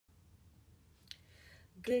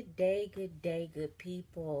Good day, good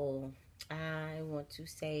people. I want to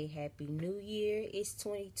say Happy New Year. It's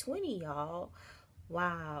 2020, y'all.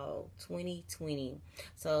 Wow, 2020.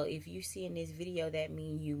 So if you see in this video, that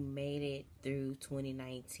means you made it through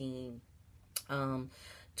 2019. Um,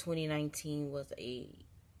 2019 was a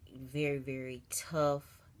very, very tough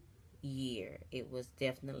year. It was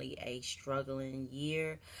definitely a struggling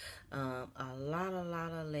year. A lot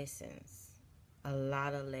of lessons. A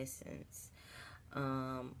lot of lessons.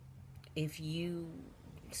 Um, if you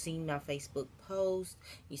seen my Facebook post,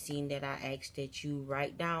 you seen that I asked that you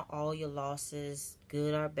write down all your losses,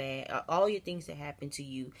 good or bad, all your things that happened to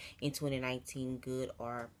you in 2019, good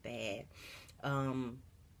or bad. Um,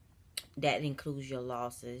 that includes your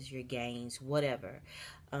losses, your gains, whatever.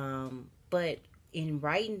 But in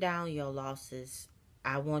writing down your losses,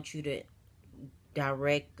 I want you to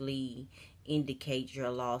directly indicate your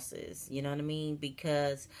losses. You know what I mean?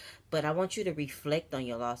 But I want you to reflect on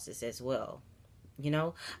your losses as well.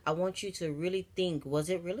 I want you to really think, was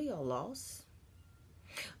it really a loss?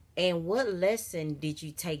 And what lesson did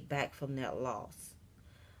you take back from that loss?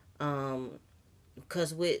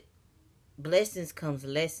 Because with blessings comes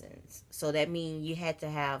lessons. So that means you had to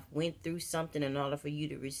have went through something in order for you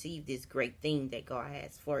to receive this great thing that God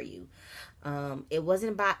has for you. It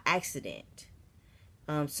wasn't by accident.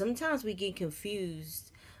 Sometimes we get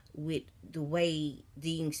confused with the way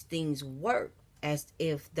these things work as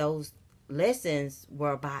if those lessons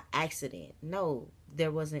were by accident. No,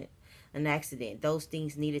 there wasn't an accident. Those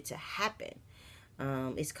things needed to happen.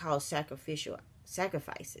 It's called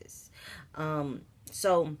sacrifices.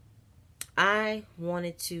 So I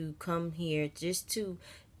wanted to come here just to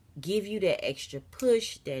give you that extra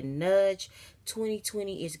push, that nudge.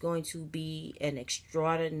 2020 is going to be an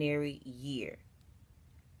extraordinary year.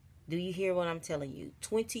 Do you hear what I'm telling you?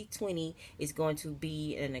 2020 is going to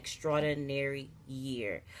be an extraordinary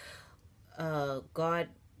year. God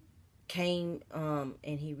came and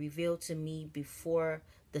he revealed to me before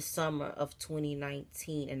the summer of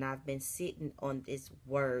 2019, and I've been sitting on this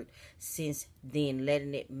word since then,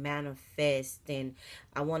 letting it manifest, and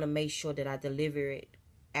I want to make sure that I deliver it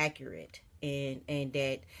accurate and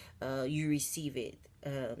that you receive it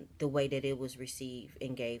the way that it was received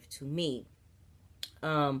and gave to me.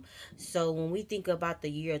 So when we think about the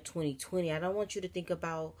year 2020, I don't want you to think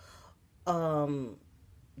about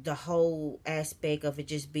the whole aspect of it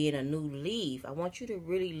just being a new leaf. I want you to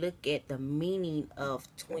really look at the meaning of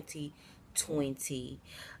 2020.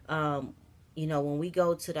 When we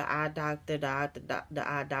go to the eye doctor, the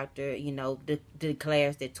eye doctor,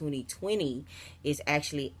 declares that 2020 is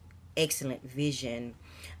actually excellent vision.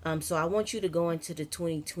 So I want you to go into the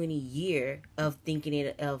 2020 year of thinking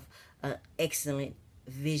it of excellent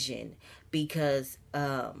vision, because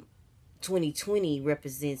 2020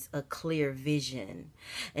 represents a clear vision.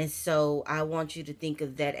 And so I want you to think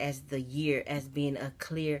of that as the year as being a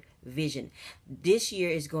clear vision. This year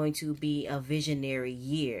is going to be a visionary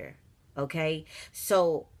year. Okay?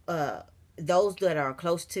 So those that are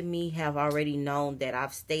close to me have already known that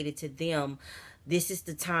I've stated to them, this is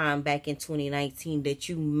the time back in 2019 that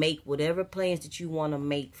you make whatever plans that you want to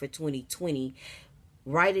make for 2020.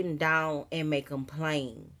 Write them down and make them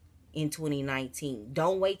plain in 2019.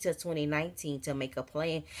 Don't wait till 2019 to make a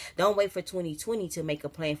plan. Don't wait for 2020 to make a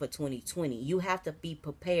plan for 2020. You have to be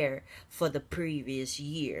prepared for the previous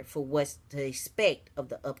year, for what's to expect of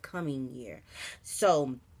the upcoming year.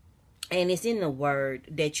 So, and it's in the word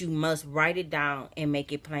that you must write it down and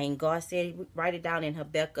make it plain. God said, write it down in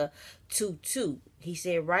Habakkuk 2:2. He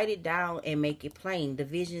said, write it down and make it plain. The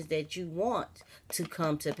visions that you want to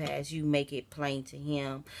come to pass, you make it plain to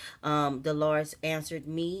him. The Lord answered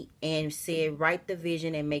me and said, write the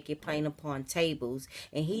vision and make it plain upon tables,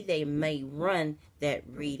 and he they may run that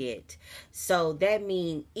read it. So that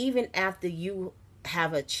means even after you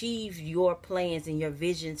have achieved your plans and your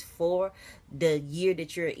visions for the year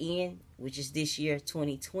that you're in, which is this year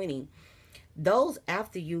 2020, those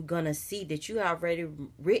after you gonna see that you already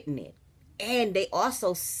written it, and they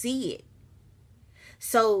also see it.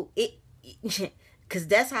 So it because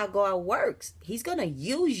that's how God works. He's gonna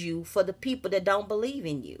use you for the people that don't believe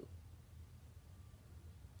in you.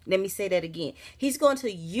 Let me say that again. He's going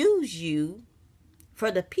to use you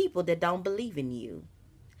for the people that don't believe in you.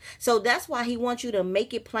 So that's why he wants you to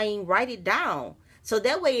make it plain, write it down. So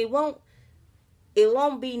that way it won't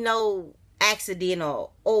be no accident or,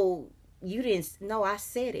 oh, you didn't know I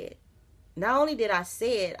said it. Not only did I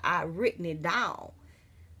say it, I written it down.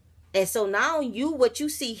 And so now what you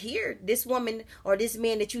see here, this woman or this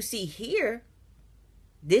man that you see here,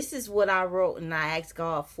 this is what I wrote and I asked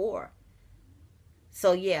God for.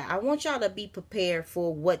 So yeah, I want y'all to be prepared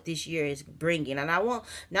for what this year is bringing. And I want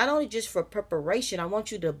not only just for preparation, I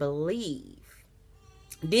want you to believe.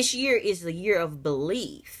 This year is the year of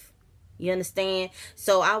belief. You understand?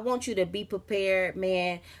 So I want you to be prepared,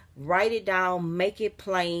 man. Write it down, make it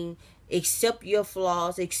plain. Accept your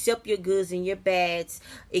flaws, accept your goods and your bads.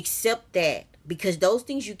 Accept that, because those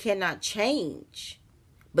things you cannot change.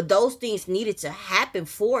 But those things needed to happen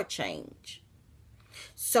for change.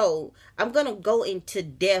 So I'm going to go into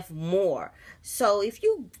depth more. So if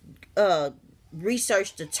you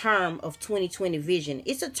research the term of 2020 vision,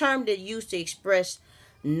 it's a term that used to express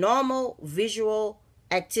normal visual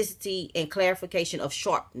activity and clarification of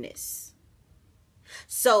sharpness.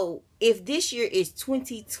 So if this year is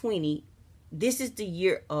 2020, this is the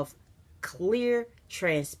year of clear,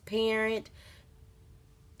 transparent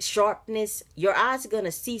sharpness. Your eyes are going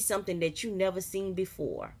to see something that you never seen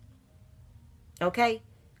before. Okay?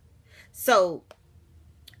 So,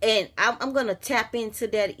 and I'm going to tap into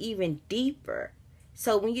that even deeper.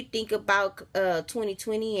 So when you think about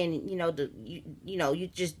 2020 and, you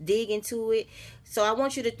just dig into it. So I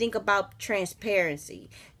want you to think about transparency.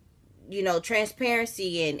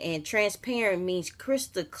 Transparency and transparent means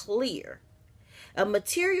crystal clear. A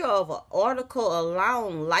material of an article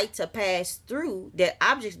allowing light to pass through that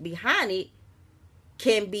objects behind it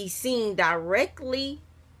can be seen directly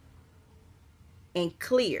and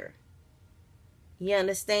clear. You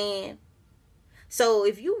understand? So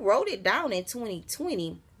if you wrote it down in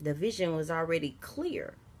 2020, the vision was already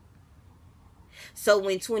clear. So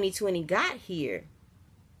when 2020 got here,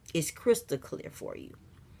 it's crystal clear for you.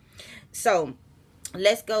 So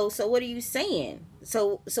let's go. So what are you saying?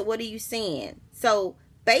 So what are you saying? So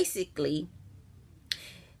basically,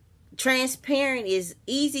 transparent is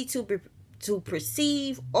easy to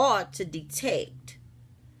perceive or to detect.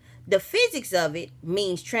 The physics of it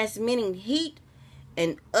means transmitting heat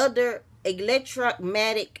and other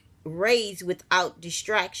electromagnetic rays without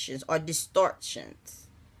distractions or distortions.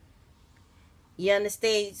 You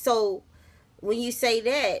understand? So when you say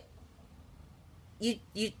that,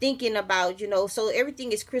 you thinking about, so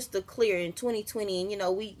everything is crystal clear in 2020.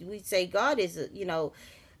 And, we say God is,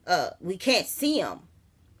 we can't see him,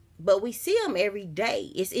 but we see him every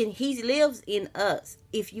day. He lives in us.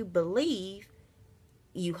 If you believe,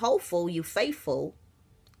 you hopeful, you faithful,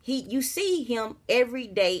 you see him every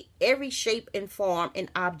day, every shape and form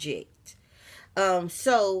and object.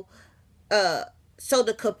 So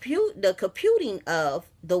the computing of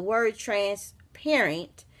the word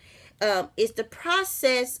transparent is the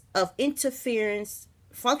process of interference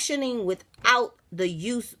functioning without the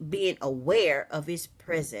use being aware of its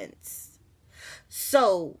presence.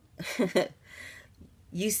 So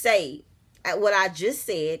you say what I just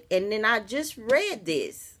said, and then I just read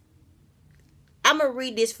this. I'm going to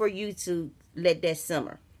read this for you to let that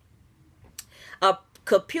simmer. A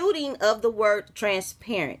computing of the word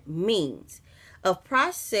transparent means a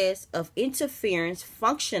process of interference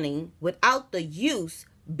functioning without the use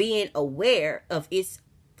being aware of its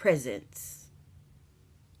presence.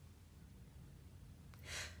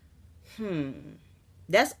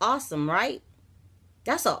 That's awesome, right?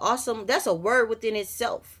 That's a word within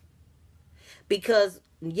itself. Because,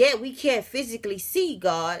 we can't physically see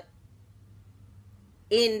God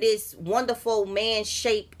in this wonderful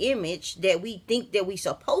man-shaped image that we think that we're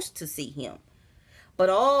supposed to see him. But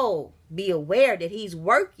be aware that he's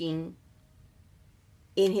working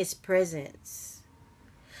in his presence.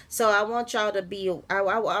 So I want y'all to be,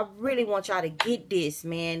 I really want y'all to get this,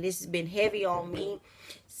 man. This has been heavy on me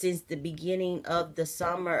since the beginning of the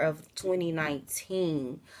summer of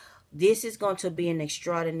 2019. This is going to be an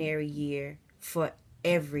extraordinary year for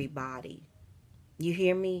everybody. You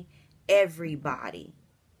hear me? Everybody.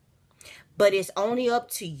 But it's only up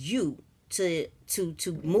to you to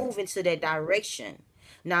move into that direction.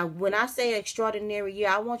 Now, when I say extraordinary year,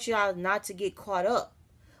 I want y'all not to get caught up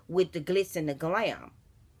with the glitz and the glam.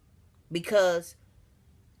 Because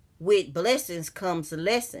with blessings comes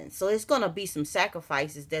lessons. So it's going to be some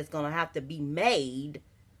sacrifices that's going to have to be made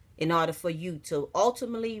in order for you to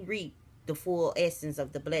ultimately reap the full essence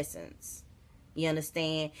of the blessings. You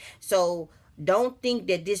understand? So don't think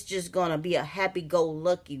that this just going to be a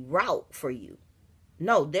happy-go-lucky route for you.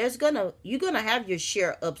 No, you're going to have your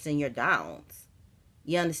share of ups and your downs.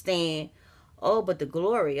 You understand? But the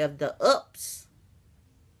glory of the ups.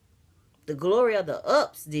 The glory of the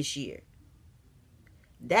ups this year.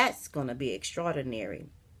 That's going to be extraordinary.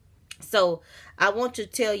 So I want to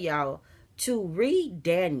tell y'all to read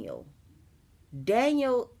Daniel.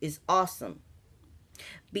 Daniel is awesome.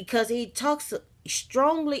 Because he talks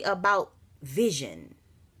strongly about vision.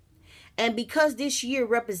 And because this year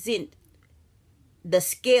represents the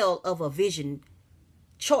scale of a vision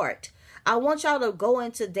chart. I want y'all to go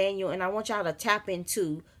into Daniel, and I want y'all to tap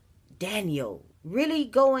into Daniel. Really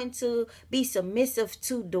go into, be submissive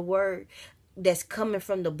to the word that's coming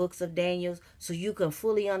from the books of Daniel, so you can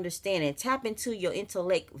fully understand and tap into your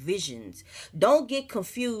intellect visions. Don't get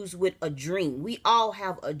confused with a dream. We all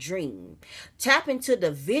have a dream. Tap into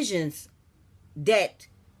the visions that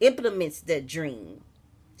implements that dream.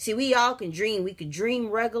 See, we all can dream. We could dream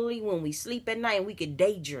regularly when we sleep at night, and we could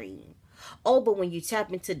daydream. Oh, but when you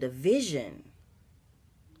tap into the vision,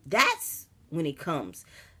 that's when it comes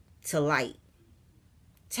to light.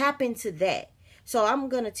 Tap into that. So I'm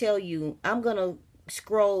going to tell you, I'm going to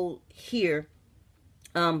scroll here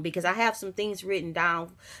because I have some things written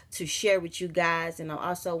down to share with you guys. And I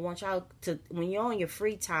also want y'all to, when you're on your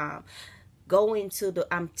free time, go into the,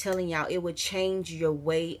 I'm telling y'all, it would change your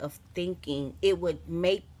way of thinking. It would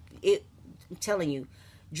make it, I'm telling you,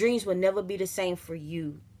 dreams will never be the same for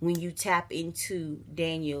you when you tap into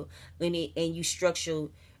Daniel and you structure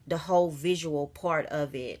the whole visual part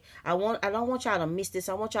of it. I don't want y'all to miss this.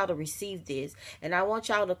 I want y'all to receive this, and I want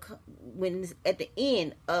y'all to, when at the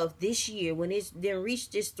end of this year, when it's then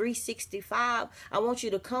reached this 365, I want you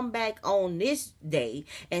to come back on this day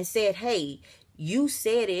and said, hey, you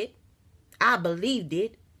said it, I believed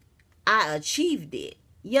it, I achieved it.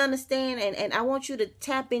 You understand? And I want you to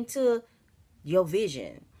tap into your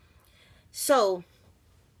vision. So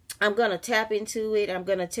I'm gonna tap into it. I'm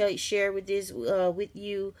gonna share with this with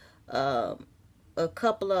you a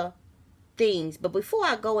couple of things. But before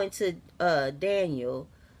I go into Daniel,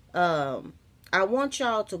 I want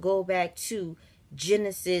y'all to go back to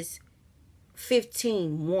Genesis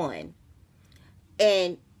 15:1,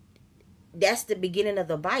 and that's the beginning of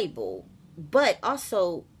the Bible. But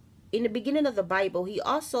also, in the beginning of the Bible, he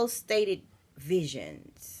also stated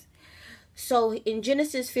visions. So in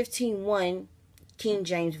Genesis 15:1, King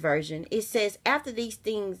James Version, it says, after these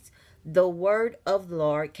things, the word of the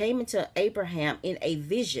Lord came into Abraham in a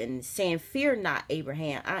vision, saying, fear not,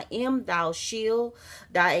 Abraham, I am thy shield,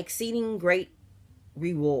 thy exceeding great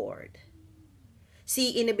reward.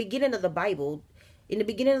 See, in the beginning of the Bible, in the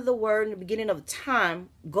beginning of the word, in the beginning of time,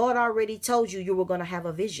 God already told you were going to have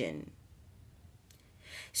a vision.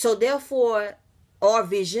 So therefore, or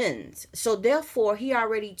visions. So therefore, he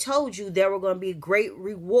already told you there were going to be great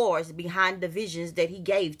rewards behind the visions that he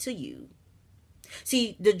gave to you.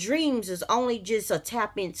 See, the dreams is only just a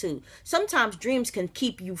tap into. Sometimes dreams can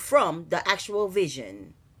keep you from the actual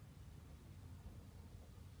vision.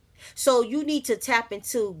 So you need to tap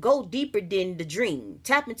into, go deeper than the dream.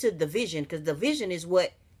 Tap into the vision, because the vision is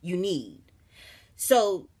what you need.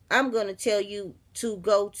 So I'm going to tell you to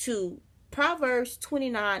go to Proverbs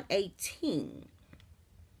 29:18.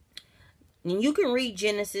 And you can read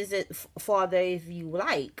Genesis farther if you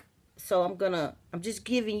like. So I'm just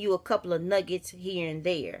giving you a couple of nuggets here and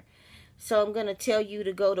there. So I'm going to tell you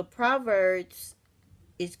to go to Proverbs.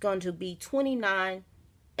 It's going to be 29:18.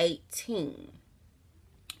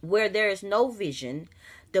 Where there is no vision,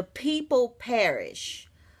 the people perish.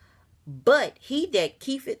 But he that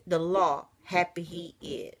keepeth the law, happy he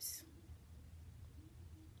is.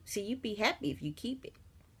 See, you be happy if you keep it.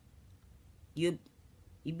 You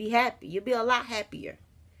be happy. You'll be a lot happier.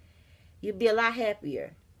 You'll be a lot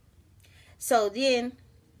happier. So then,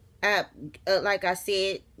 like I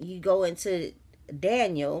said, you go into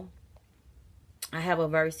Daniel. I have a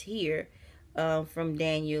verse here from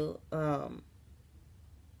Daniel.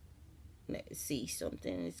 Let's see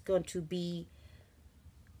something. It's going to be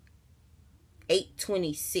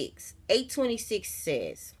 8:26. 8:26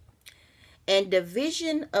 says, and the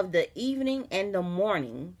vision of the evening and the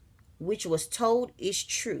morning, which was told, is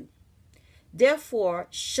true. Therefore,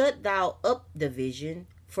 shut thou up the vision,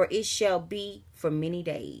 for it shall be for many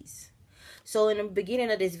days. So in the beginning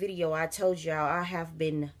of this video, I told y'all I have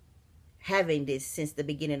been having this since the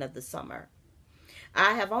beginning of the summer.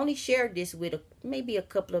 I have only shared this with maybe a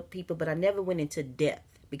couple of people, but I never went into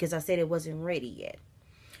depth because I said it wasn't ready yet.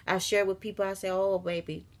 I shared with people, I said, oh,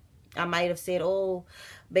 baby. I might have said, oh,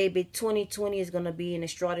 baby, 2020 is going to be an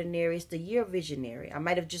extraordinary. It's the year visionary. I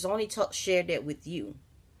might have just only shared that with you.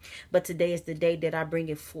 But today is the day that I bring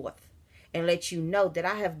it forth and let you know that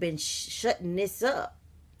I have been shutting this up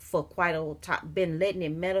for quite a time, been letting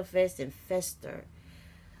it manifest and fester.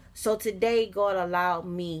 So today, God allowed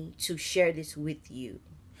me to share this with you.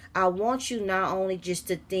 I want you not only just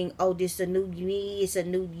to think, oh, this is a new me, it's a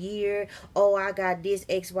new year, oh, I got this,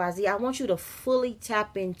 X, Y, Z. I want you to fully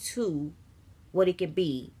tap into what it can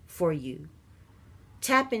be for you.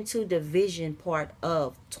 Tap into the vision part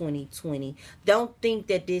of 2020. Don't think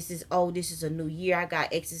that this is, oh, this is a new year. I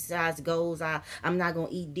got exercise goals. I'm not going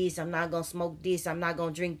to eat this. I'm not going to smoke this. I'm not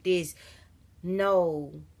going to drink this.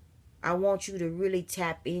 No. I want you to really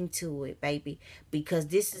tap into it, baby, because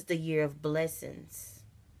this is the year of blessings.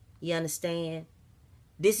 You understand?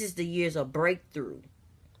 This is the years of breakthrough.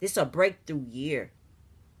 This is a breakthrough year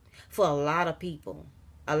for a lot of people.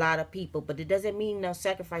 A lot of people. But it doesn't mean no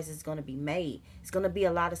sacrifices is going to be made. It's going to be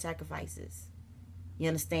a lot of sacrifices. You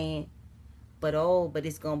understand? But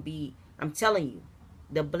it's going to be, I'm telling you,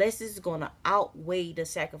 the blessings is going to outweigh the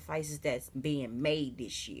sacrifices that's being made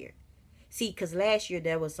this year. See, because last year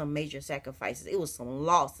there was some major sacrifices. It was some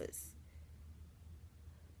losses.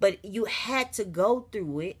 But you had to go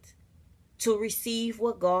through it to receive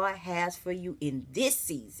what God has for you in this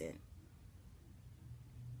season.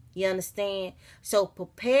 You understand? So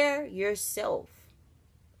prepare yourself.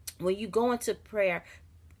 When you go into prayer,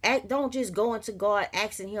 don't just go into God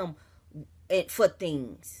asking him for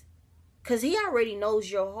things. Because he already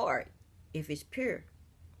knows your heart if it's pure.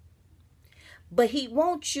 But he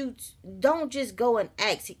wants you to, don't just go and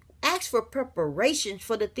ask. Ask for preparation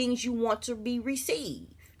for the things you want to be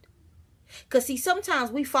received. Because see,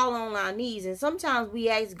 sometimes we fall on our knees and sometimes we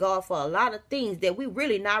ask God for a lot of things that we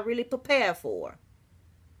really not really prepared for.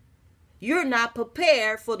 You're not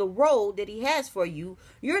prepared for the road that he has for you.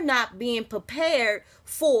 You're not being prepared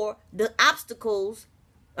for the obstacles,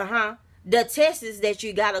 the tests that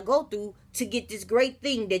you got to go through to get this great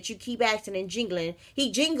thing that you keep asking and jingling.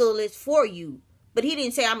 He jingled it for you, but he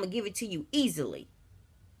didn't say, I'm going to give it to you easily.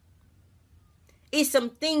 It's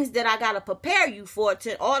some things that I got to prepare you for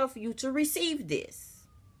in order for you to receive this.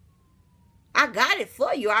 I got it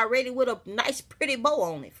for you already with a nice pretty bow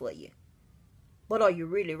on it for you. But are you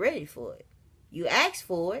really ready for it? You asked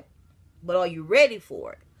for it, but are you ready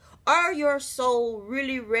for it? Are your soul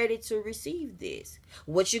really ready to receive this?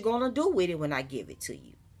 What you going to do with it when I give it to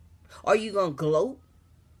you? Are you going to gloat?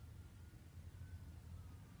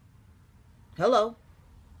 Hello?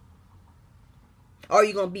 Are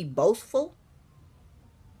you going to be boastful?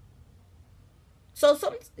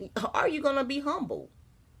 Are you going to be humble?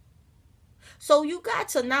 So you got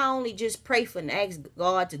to not only just pray for and ask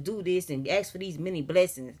God to do this and ask for these many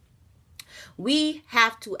blessings. We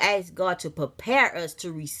have to ask God to prepare us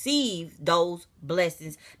to receive those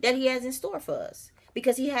blessings that he has in store for us.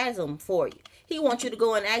 Because he has them for you. He wants you to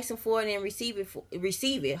go and ask him for it and receive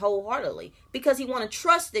it wholeheartedly. Because he want to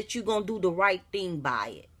trust that you're going to do the right thing by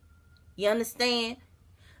it. You understand?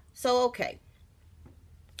 So, okay.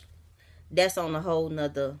 That's on a whole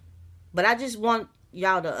nother. But I just want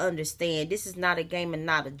y'all to understand this is not a game and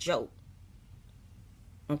not a joke.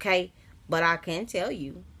 Okay? But I can tell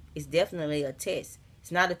you it's definitely a test.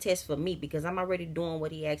 It's not a test for me because I'm already doing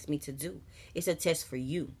what he asked me to do. It's a test for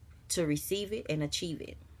you to receive it and achieve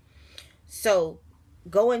it. So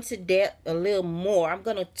go into depth a little more. I'm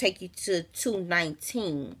going to take you to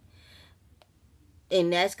 2:19.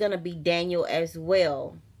 And that's going to be Daniel as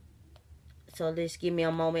well. So just give me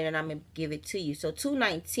a moment and I'm going to give it to you. So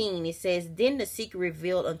 2:19, it says, Then the secret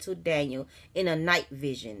revealed unto Daniel in a night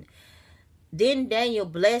vision. Then Daniel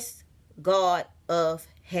blessed God of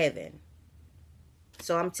heaven.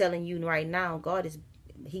 So I'm telling you right now, God is,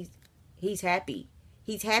 he's happy.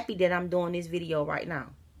 He's happy that I'm doing this video right now.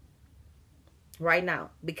 Right now.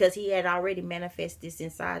 Because he had already manifested this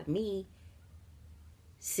inside me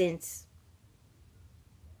since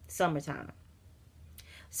summertime.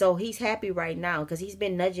 So he's happy right now because he's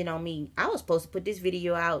been nudging on me. I was supposed to put this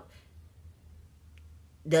video out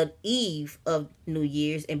the eve of New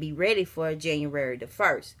Year's and be ready for January the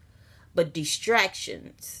 1st. But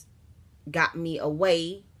distractions got me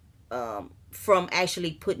away from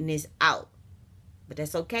actually putting this out. But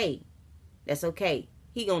that's okay. That's okay.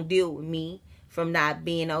 He gonna deal with me from not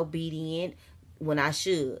being obedient when I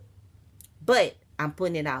should. But I'm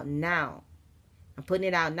putting it out now. I'm putting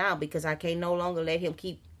it out now because I can't no longer let him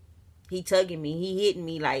keep, he tugging me. He hitting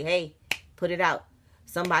me like, hey, put it out.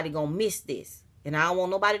 Somebody gonna miss this. And I don't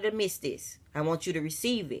want nobody to miss this. I want you to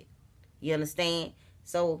receive it. You understand?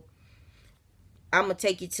 So I'm going to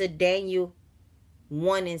take you to Daniel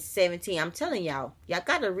 1:17. I'm telling y'all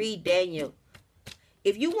got to read Daniel.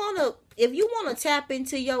 If you want to tap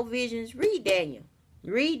into your visions, read Daniel.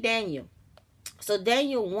 Read Daniel. So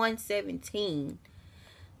Daniel 1:17,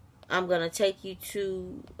 I'm going to take you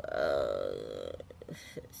to,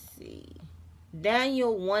 let's see.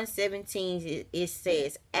 Daniel 1:17, it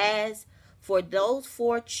says, As for those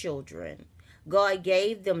 4 children, God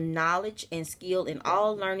gave them knowledge and skill in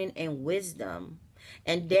all learning and wisdom.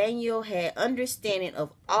 And Daniel had understanding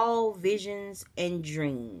of all visions and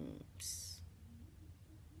dreams.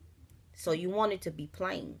 So you want it to be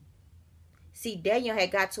plain. See, Daniel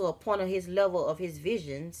had got to a point of his level of his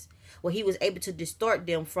visions where he was able to distort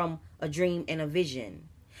them from a dream and a vision.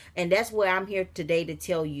 And that's where I'm here today to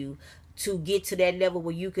tell you to get to that level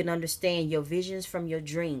where you can understand your visions from your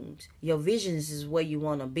dreams. Your visions is where you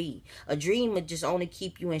want to be. A dream would just only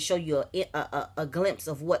keep you and show you a glimpse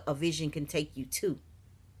of what a vision can take you to.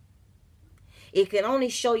 It can only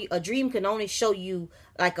show you, a dream can only show you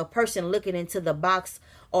like a person looking into the box,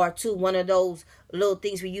 or to one of those little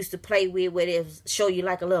things we used to play with where they show you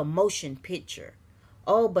like a little motion picture.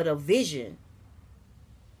 Oh, but a vision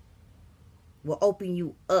will open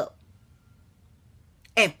you up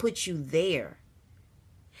and put you there.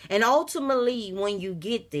 And ultimately, when you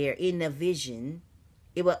get there in the vision,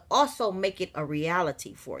 it will also make it a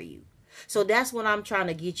reality for you. So that's what I'm trying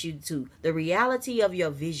to get you to, the reality of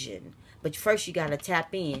your vision. But first you got to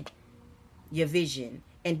tap in your vision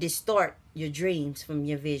and distort your dreams from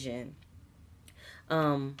your vision.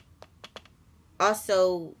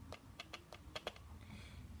 Also,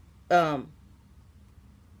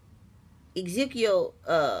 Ezekiel,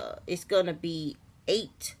 it's going to be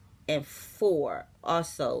 8 and 4.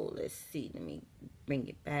 Also, let's see. Let me bring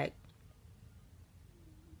it back.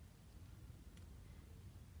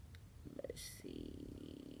 Let's see.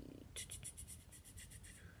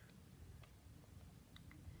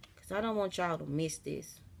 Because I don't want y'all to miss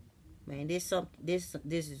this. Man, this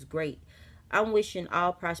is great. I'm wishing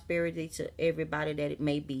all prosperity to everybody that it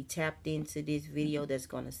may be tapped into this video, that's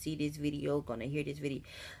going to see this video, going to hear this video.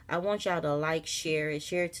 I want y'all to like, share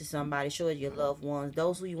it to somebody, show it to your loved ones,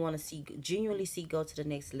 those who you want to see, genuinely see go to the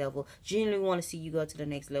next level, genuinely want to see you go to the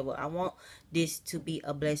next level. I want this to be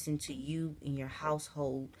a blessing to you and your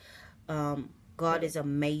household. God is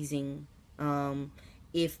amazing.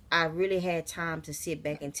 If I really had time to sit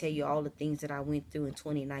back and tell you all the things that I went through in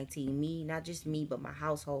 2019, me, not just me, but my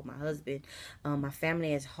household, my husband, my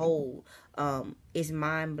family as a whole, is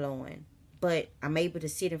mind-blowing. But I'm able to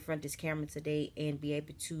sit in front of this camera today and be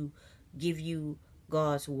able to give you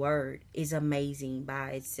God's word. Is amazing by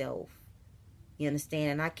itself. You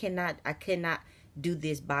understand? And I cannot do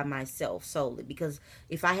this by myself solely, because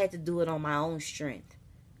if I had to do it on my own strength,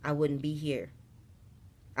 I wouldn't be here.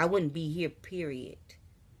 I wouldn't be here, period.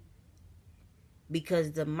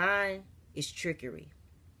 Because the mind is trickery.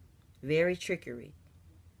 Very trickery.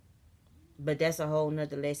 But that's a whole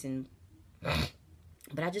nother lesson.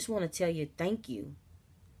 But I just want to tell you, thank you.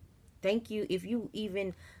 Thank you. If you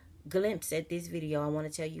even glimpse at this video, I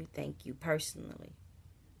want to tell you thank you personally.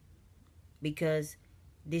 Because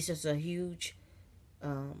this is a huge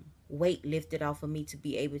weight lifted off of me to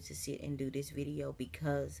be able to sit and do this video.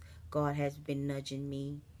 Because God has been nudging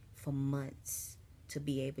me for months to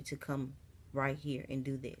be able to come right here and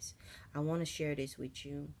do this. I want to share this with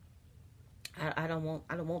you. I don't want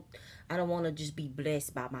to just be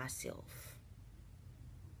blessed by myself.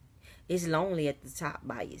 It's lonely at the top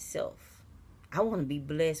by yourself. I want to be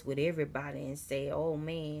blessed with everybody and say, oh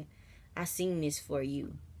man, I seen this for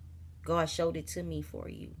you. God showed it to me for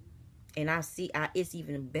you. And it's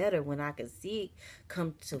even better when I can see it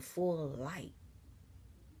come to full light.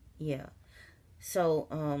 Yeah. So,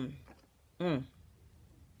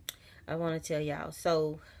 I want to tell y'all.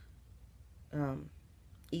 So,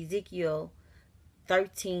 Ezekiel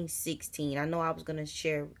 13:16. I know I was going to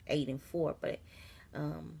share 8 and 4, but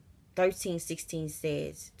 13:16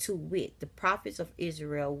 says, to wit, the prophets of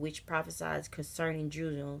Israel, which prophesied concerning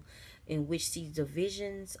Jerusalem, in which sees the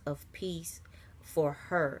visions of peace for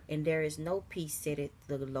her, and there is no peace, saith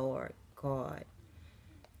the Lord God.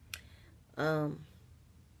 Let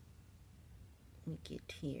me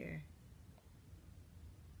get here.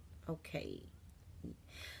 Okay.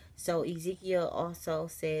 So Ezekiel also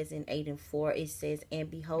says in 8 and 4, it says, and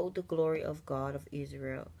behold, the glory of God of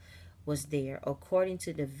Israel was there, according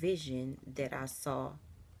to the vision that I saw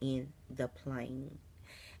in the plain.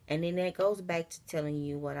 And then that goes back to telling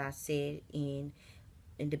you what I said in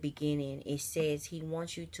the beginning. It says he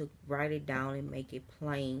wants you to write it down and make it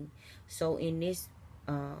plain. So in this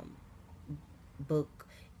book,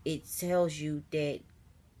 it tells you that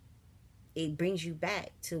it brings you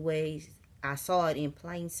back to ways I saw it in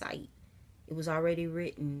plain sight. It was already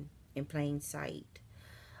written in plain sight.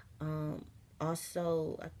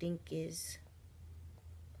 Also, I think is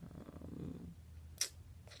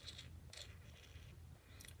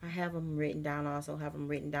I have them written down. I also have them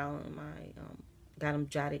written down in my got them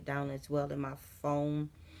jotted down as well in my phone.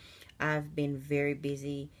 I've been very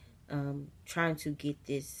busy trying to get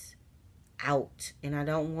this out, and I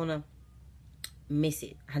don't want to miss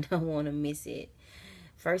it. I don't want to miss it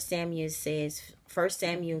First Samuel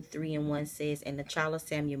 3:1 says, and the child of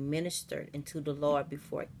Samuel ministered unto the Lord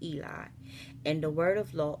before Eli, and the word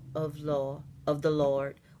of the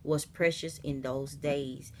Lord was precious in those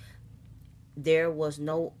days. There was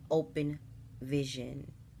no open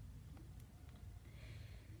vision.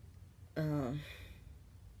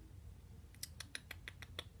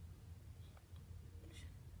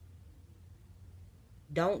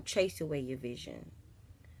 Don't chase away your vision.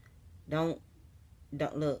 Don't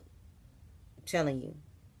look. I'm telling you,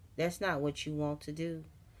 that's not what you want to do.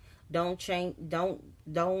 Don't change. Don't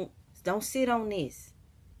sit on this.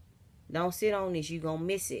 Don't sit on this. You're gonna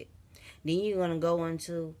miss it. Then you're gonna go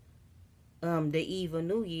into the eve of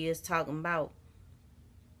New Year's talking about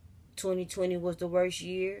 2020 was the worst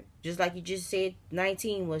year. Just like you just said,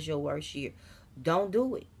 19 was your worst year. Don't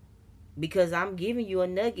do it, because I'm giving you a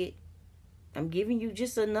nugget. I'm giving you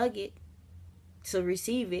just a nugget to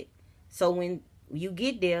receive it. So when you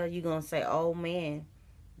get there, you're gonna say, "Oh man,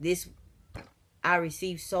 I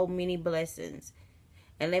received so many blessings."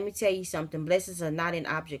 And let me tell you something: blessings are not in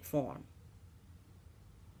object form.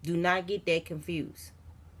 Do not get that confused.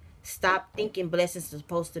 Stop thinking blessings are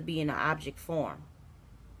supposed to be in an object form.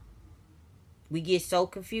 We get so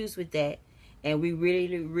confused with that, and we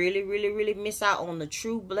really miss out on the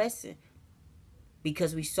true blessing,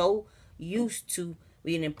 because we so used to,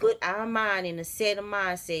 we didn't put our mind in a set of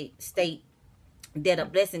mindset state that a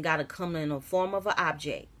blessing got to come in the form of an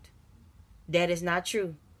object. That is not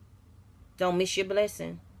true. Don't miss your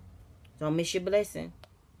blessing. Don't miss your blessing.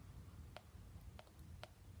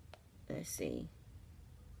 Let's see.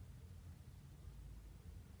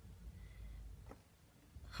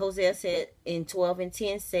 Hosea said in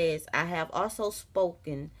 12:10 says, I have also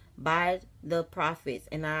spoken by the prophets,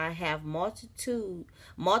 and I have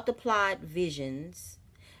multiplied visions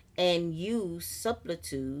and used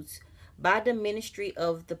similitudes by the ministry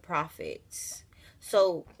of the prophets.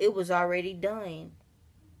 So it was already done.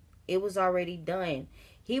 It was already done.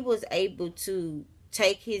 He was able to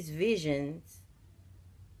take his visions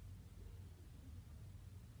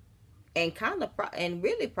and and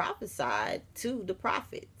really prophesied to the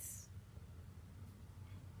prophets.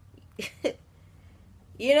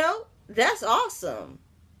 You know, that's awesome.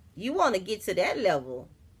 You want to get to that level.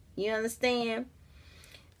 You understand?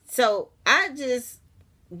 So I just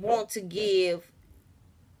want to give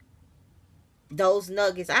those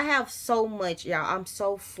nuggets. I have so much, y'all. I'm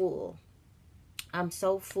so full. I'm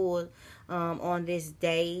so full on this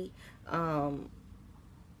day. I'm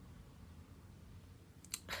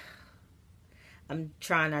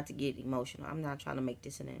trying not to get emotional. I'm not trying to make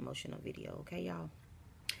this an emotional video, okay, y'all?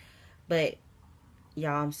 But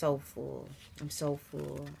y'all, I'm so full. I'm so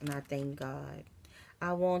full, and I thank God.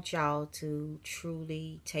 I want y'all to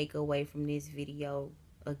truly take away from this video.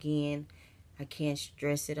 Again, I can't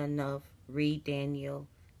stress it enough. Read Daniel.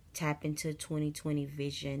 Tap into 2020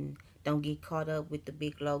 vision. Don't get caught up with the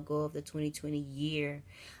big logo of the 2020 year.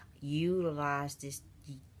 Utilize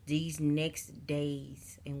these next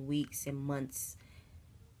days and weeks and months.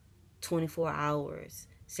 24 hours,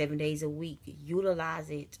 7 days a week. Utilize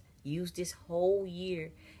it. Use this whole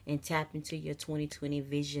year and tap into your 2020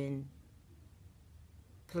 vision.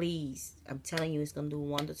 Please, I'm telling you, it's going to do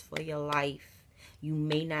wonders for your life. You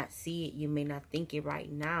may not see it. You may not think it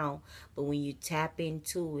right now. But when you tap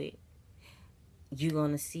into it, you're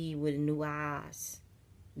going to see it with new eyes.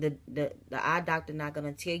 The eye doctor not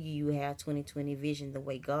going to tell you have 2020 vision the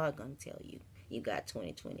way God going to tell you. You got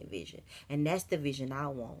 2020 vision. And that's the vision I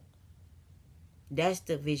want. That's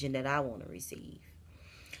the vision that I want to receive.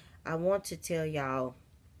 I want to tell y'all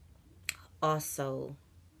also,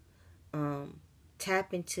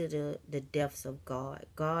 tap into the depths of God.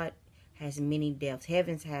 God has many depths.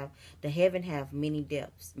 Heaven have many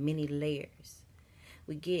depths, many layers.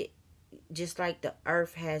 We get, just like the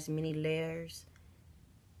earth has many layers,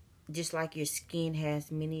 just like your skin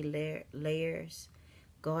has many layers,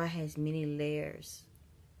 God has many layers,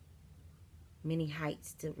 many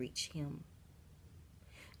heights to reach him.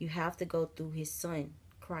 You have to go through his son,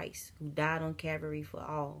 Christ, who died on Calvary for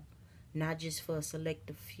all, not just for a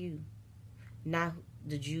selective few. Not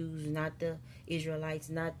the Jews, not the Israelites,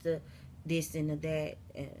 not the this and the that,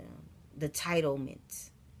 the entitlements.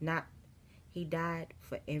 He died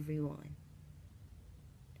for everyone.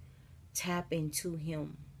 Tap into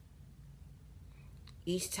him.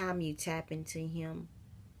 Each time you tap into him,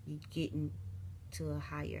 you get into a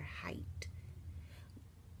higher height.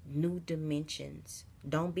 New dimensions.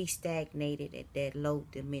 Don't be stagnated at that low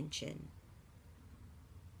dimension.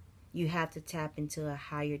 You have to tap into a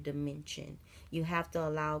higher dimension. You have to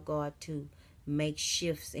allow God to make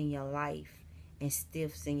shifts in your life and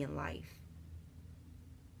stiffs in your life.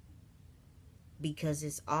 because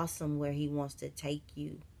it's awesome where he wants to take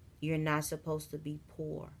you. You're not supposed to be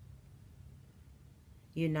poor.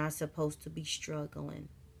 You're not supposed to be struggling.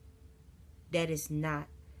 That is not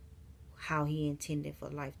how he intended for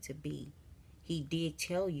life to be. He did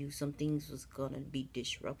tell you some things was going to be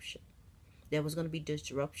disruption. There was going to be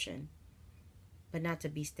disruption, but not to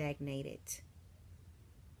be stagnated.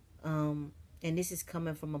 And this is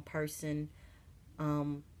coming from a person,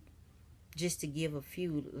 just to give a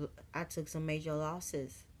few, I took some major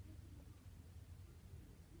losses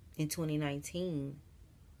in 2019.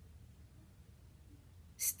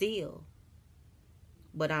 Still.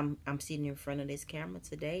 But I'm sitting in front of this camera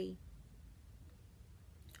today.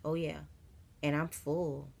 Oh yeah. And I'm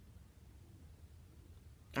full.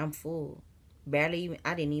 I'm full. Barely even,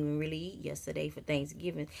 I didn't even really eat yesterday for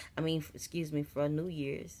Thanksgiving. Excuse me, for New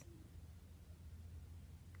Year's.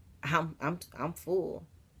 I'm full.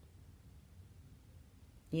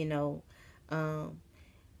 You know,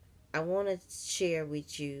 I want to share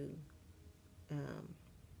with you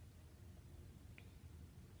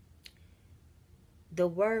the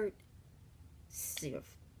word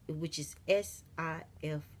sift, which is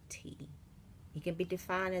S-I-F-T. It can be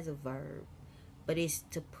defined as a verb, but it's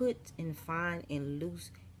to put in fine and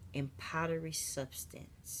loose and powdery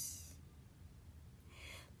substance.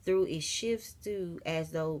 Through it shifts through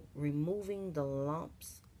as though removing the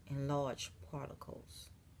lumps and large particles.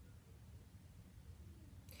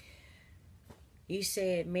 You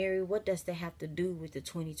said, Mary, what does that have to do with the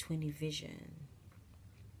 2020 vision?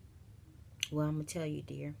 Well, I'm going to tell you,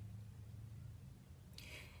 dear.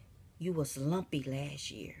 You was lumpy last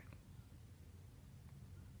year.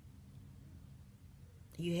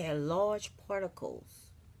 You had large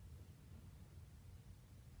particles.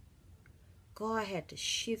 God had to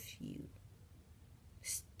shift you,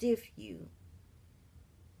 stiff you.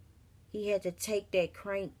 He had to take that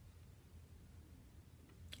crank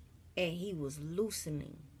and he was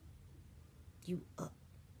loosening you up.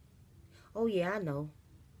 Oh yeah, I know.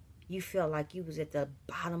 You felt like you was at the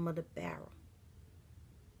bottom of the barrel.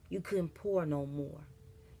 You couldn't pour no more.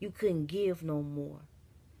 You couldn't give no more.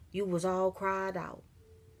 You was all cried out.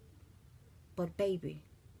 But baby,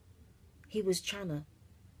 he was trying to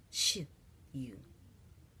shift you.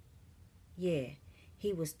 Yeah,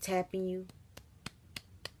 he was tapping you,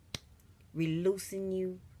 releasing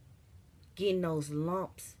you, getting those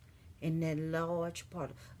lumps in that large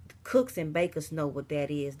part. Cooks and bakers know what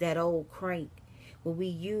that is. That old crank what we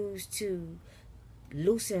use to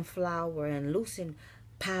loosen flour and loosen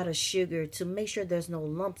powdered sugar to make sure there's no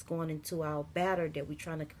lumps going into our batter that we're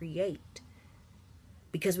trying to create.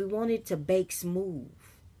 Because we want it to bake smooth.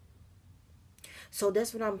 So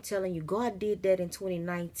that's what I'm telling you. God did that in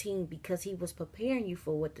 2019 because he was preparing you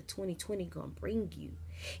for what the 2020 gonna bring you.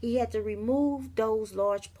 He had to remove those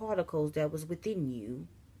large particles that was within you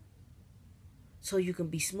so you can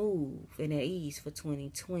be smooth and at ease for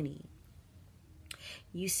 2020.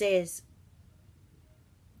 You says,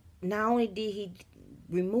 not only did he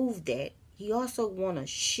remove that, he also want to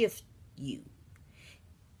shift you.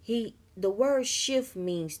 The word shift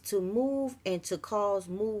means to move and to cause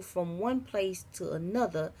move from one place to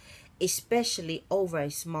another, especially over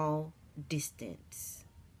a small distance.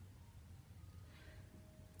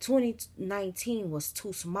 2019 was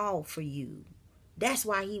too small for you. That's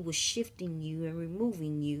why he was shifting you and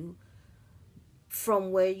removing you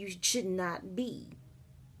from where you should not be.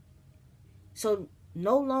 So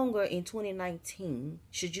no longer in 2019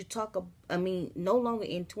 should you talk, no longer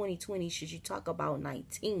in 2020 should you talk about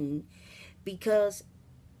 19, because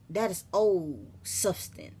that is old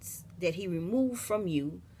substance that he removed from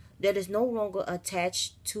you that is no longer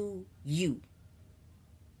attached to you.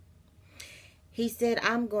 He said,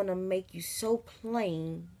 I'm going to make you so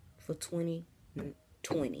plain for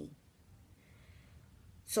 2020.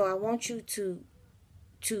 So I want you to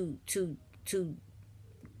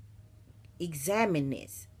examine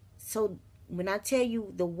this. So when I tell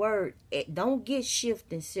you the word, don't get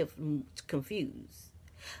shift and sift confused.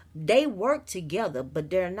 They work together, but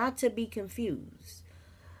they're not to be confused.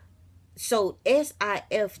 So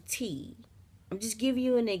S-I-F-T, I'm just giving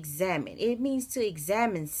you an examine. It means to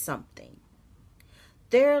examine something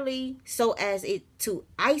thoroughly so as it to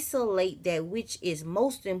isolate that which is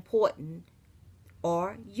most important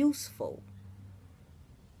or useful.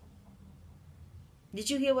 Did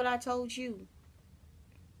you hear what I told you?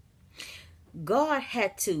 God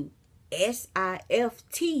had to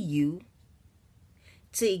S-I-F-T you,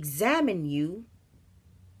 to examine you,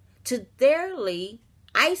 to thoroughly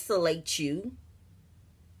isolate you,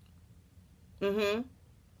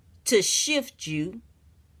 to shift you,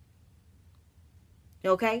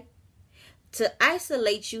 okay? to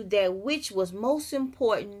isolate you that which was most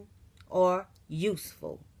important or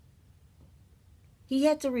useful. He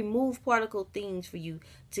had to remove particle things for you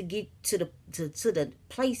to get to the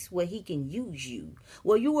place where he can use you,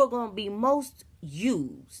 where you are going to be most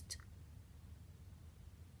used.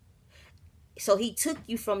 So he took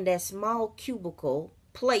you from that small cubicle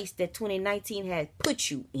place that 2019 had put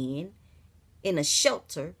you in a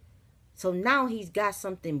shelter. So now he's got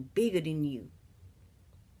something bigger than you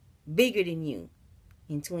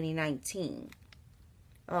in 2019.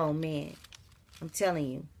 Oh man, I'm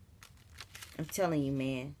telling you,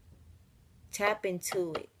 man. Tap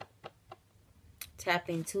into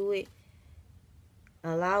it.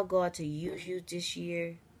 Allow God to use you this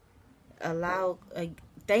year.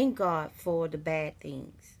 Thank God for the bad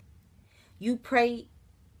things. You pray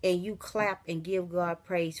and you clap and give God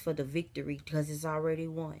praise for the victory because it's already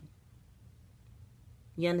won.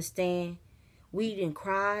 You understand? We didn't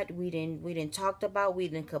cried, we didn't talked about, we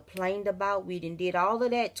didn't complained about, we didn't did all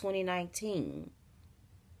of that 2019.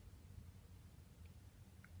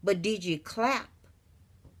 But did you clap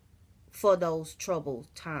for those troubled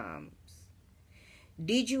times?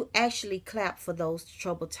 Did you actually clap for those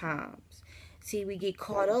troubled times? See, we get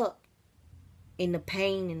caught up in the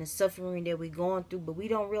pain and the suffering that we're going through, but we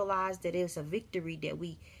don't realize that it's a victory that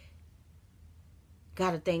we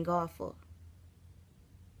got to thank God for.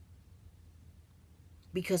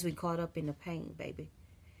 Because we caught up in the pain, baby.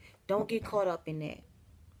 Don't get caught up in that.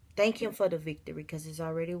 Thank him for the victory because it's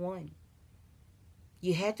already won.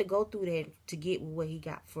 You had to go through that to get what he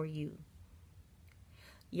got for you.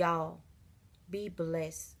 Y'all, be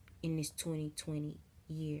blessed in this 2020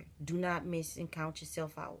 year. Do not miss and count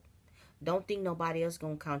yourself out. Don't think nobody else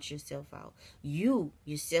gonna count yourself out. You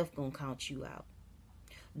yourself gonna count you out.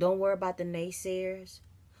 Don't worry about the naysayers.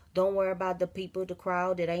 Don't worry about the people, the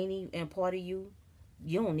crowd that ain't even part of you.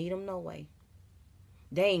 You don't need them no way.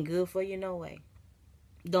 They ain't good for you no way.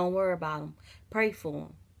 Don't worry about them. Pray for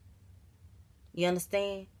them. You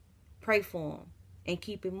understand? Pray for them and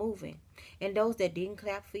keep it moving. And those that didn't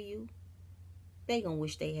clap for you, they gonna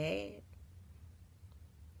wish they had.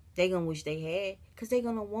 They gonna wish they had because they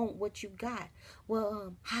gonna want what you got.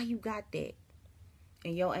 Well, how you got that?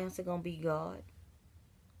 And your answer gonna be God.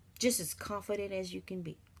 Just as confident as you can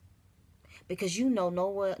be. Because you know no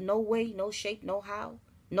way, no shape, no how.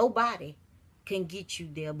 Nobody can get you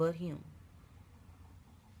there but him.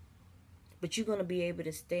 But you're going to be able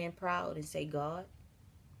to stand proud and say, God.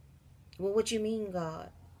 Well, what you mean, God?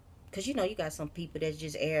 Because you know you got some people that's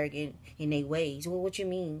just arrogant in their ways. Well, what you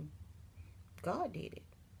mean? God did it.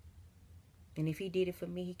 And if he did it for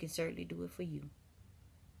me, he can certainly do it for you.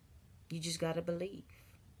 You just got to believe.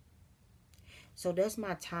 So that's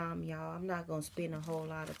my time, y'all. I'm not going to spend a whole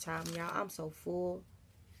lot of time, y'all. I'm so full.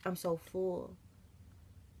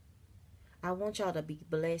 I want y'all to be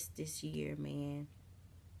blessed this year, man.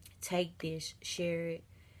 Take this, share it,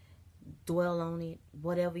 dwell on it,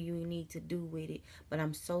 whatever you need to do with it. But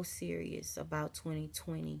I'm so serious about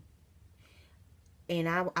 2020. And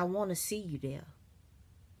I want to see you there.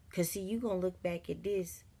 Because, see, you're going to look back at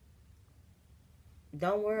this.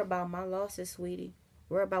 Don't worry about my losses, sweetie.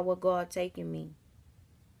 Worry about what God taking me.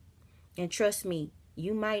 And trust me,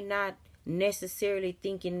 you might not necessarily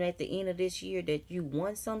thinking at the end of this year that you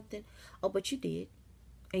won something. Oh, but you did.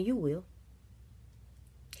 And you will.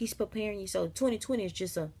 He's preparing you. So 2020 is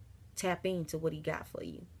just a tap into what he got for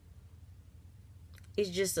you. It's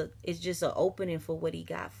just a opening for what he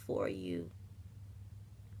got for you.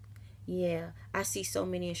 Yeah, I see so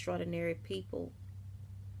many extraordinary people.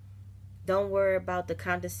 Don't worry about the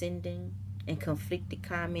condescending and conflicted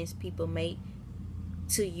comments people make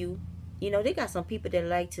to you. You know, they got some people that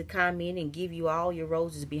like to comment and give you all your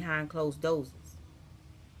roses behind closed doors.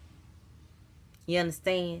 You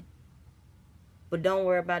understand? But don't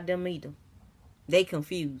worry about them either. They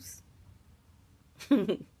confused.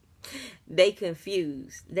 They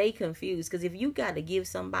confused. Because if you got to give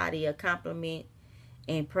somebody a compliment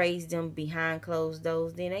and praise them behind closed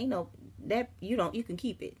doors, then ain't no that you can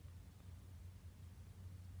keep it.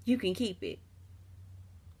 You can keep it.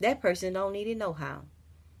 That person don't need it no how.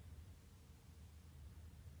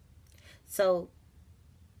 So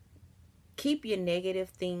keep your negative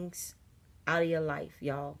things out of your life,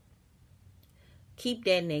 y'all. Keep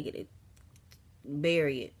that negative.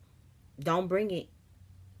 Bury it. Don't bring it.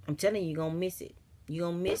 I'm telling you, you're going to miss it. You're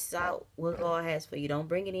going to miss out what God has for you. Don't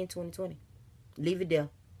bring it in 2020. Leave it there.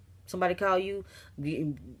 Somebody call you.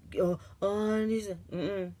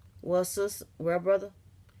 Well, sis, well, brother.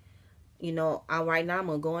 You know, right now I'm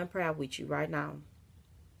going to go in prayer with you right now.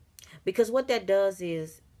 Because what that does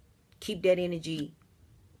is keep that energy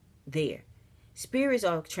there. Spirits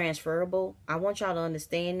are transferable. I want y'all to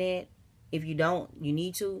understand that. If you don't, you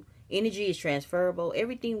need to. Energy is transferable.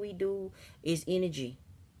 Everything we do is energy,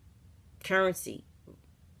 currency,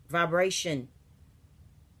 vibration.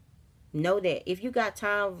 Know that. If you got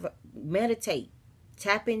time, meditate.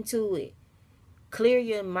 Tap into it. Clear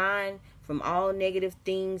your mind from all negative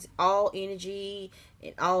things, all energy,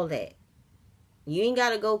 and all that. You ain't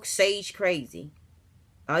got to go sage crazy.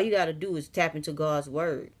 All you got to do is tap into God's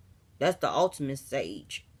word. That's the ultimate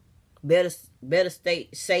sage. Better stay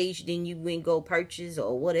sage than you went go purchase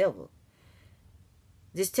or whatever.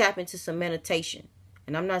 Just tap into some meditation.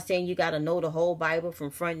 And I'm not saying you got to know the whole Bible from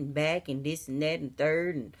front and back and this and that and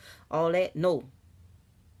third and all that. No.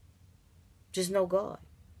 Just know God.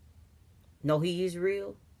 Know He is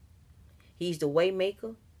real. He's the way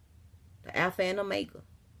maker, the Alpha and Omega.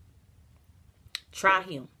 Try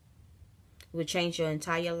Him. It will change your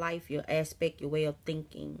entire life, your aspect, your way of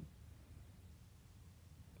thinking.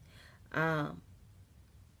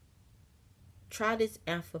 Try this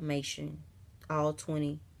affirmation all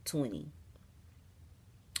 2020.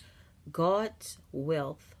 God's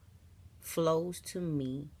wealth flows to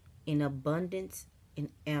me in abundance and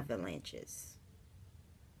avalanches.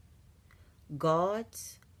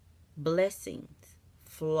 God's blessings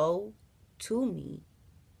flow to me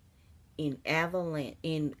in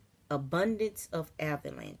abundance of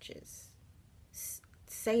avalanches.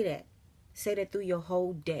 Say that. Say that through your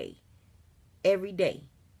whole day. Every day.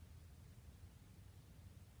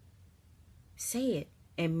 Say it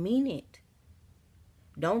and mean it.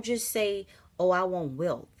 Don't just say, oh, I want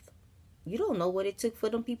wealth. You don't know what it took for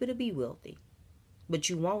them people to be wealthy. But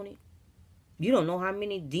you want it. You don't know how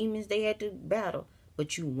many demons they had to battle.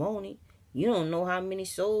 But you want it. You don't know how many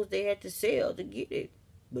souls they had to sell to get it.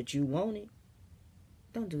 But you want it.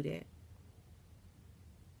 Don't do that.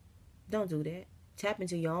 Don't do that. Tap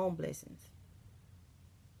into your own blessings.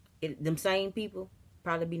 Them same people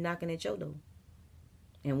probably be knocking at your door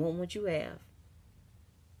and want what you have.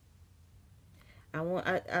 I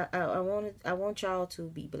want y'all to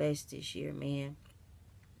be blessed this year, man.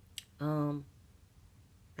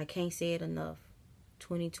 I can't say it enough.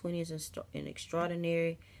 2020 is an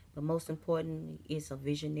extraordinary, but most importantly, it's a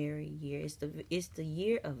visionary year. It's the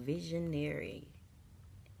year of visionary.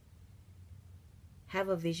 Have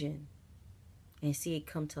a vision and see it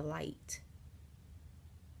come to light.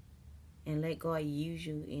 And let God use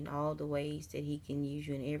you in all the ways that He can use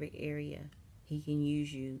you in every area. He can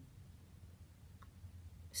use you.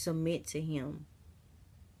 Submit to Him.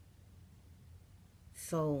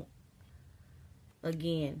 So,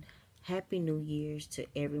 again, Happy New Year's to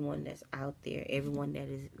everyone that's out there. Everyone that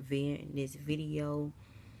is viewing this video.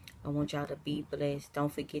 I want y'all to be blessed.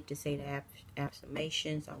 Don't forget to say the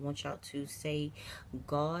affirmations. I want y'all to say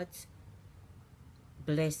God's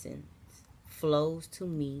blessings flows to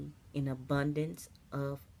me in abundance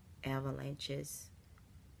of avalanches.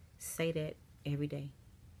 Say that every day.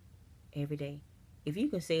 Every day. If you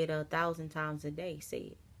can say it 1,000 times a day, say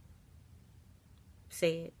it.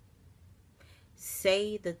 Say it.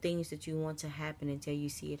 Say the things that you want to happen until you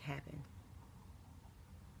see it happen.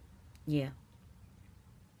 Yeah.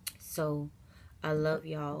 So, I love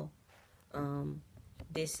y'all.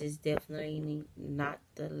 This is definitely not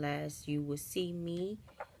the last you will see me.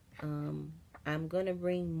 I'm going to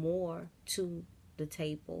bring more to the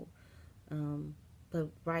table. But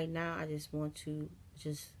right now, I just want you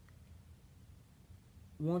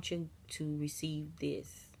to receive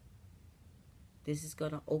this. This is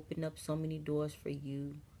going to open up so many doors for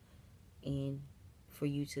you and for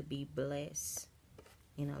you to be blessed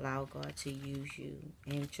and allow God to use you.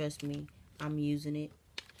 And trust me, I'm using it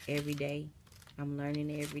every day. I'm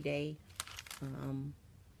learning every day.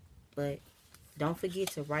 But don't forget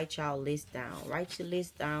to write y'all list down. Write your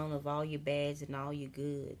list down of all your bads and all your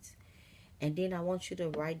goods. And then I want you to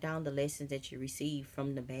write down the lessons that you received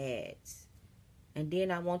from the bads. And then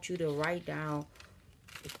I want you to write down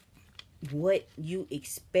what you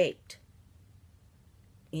expect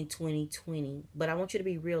in 2020. But I want you to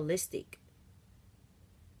be realistic.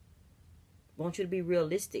 I want you to be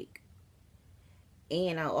realistic.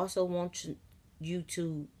 And I also want you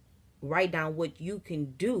to write down what you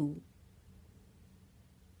can do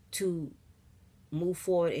to move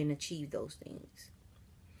forward and achieve those things.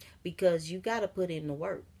 Because you got to put in the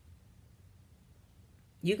work.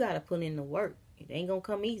 You got to put in the work. It ain't going to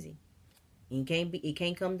come easy. It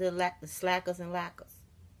can't come to the slackers and lackers.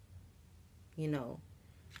 You know.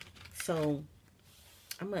 So,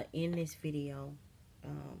 I'm going to end this video.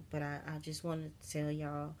 But I just want to tell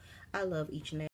y'all, I love each and every